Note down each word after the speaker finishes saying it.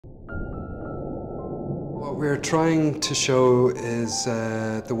What we're trying to show is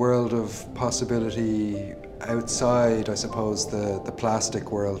the world of possibility outside, I suppose, the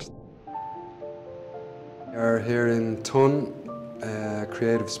plastic world. We are here in Tun, a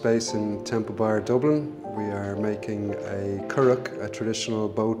creative space in Temple Bar, Dublin. We are making a currach, a traditional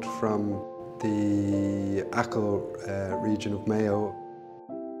boat from the Achill region of Mayo.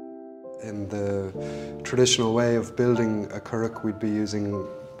 In the traditional way of building a currach, we'd be using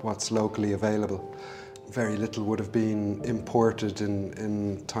what's locally available. Very little would have been imported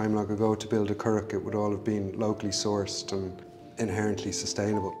in time long ago to build a currach. It would all have been locally sourced and inherently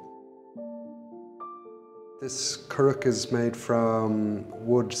sustainable. This currach is made from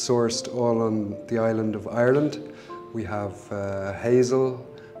wood sourced all on the island of Ireland. We have hazel,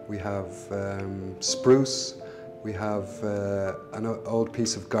 we have spruce, we have an old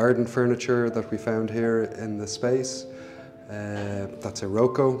piece of garden furniture that we found here in the space. That's a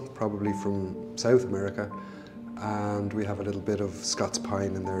Iroko, probably from South America, and we have a little bit of Scots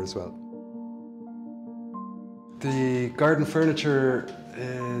pine in there as well. The garden furniture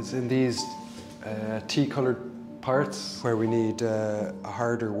is in these tea-coloured parts where we need a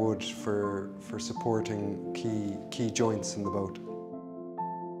harder wood for supporting key joints in the boat.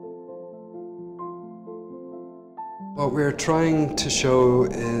 What we're trying to show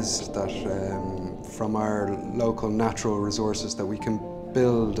is that from our local natural resources that we can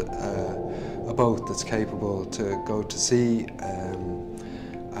build a boat that's capable to go to sea and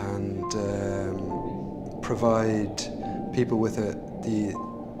provide people with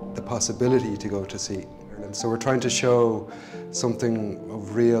the possibility to go to sea. And so we're trying to show something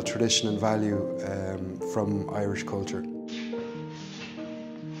of real tradition and value from Irish culture.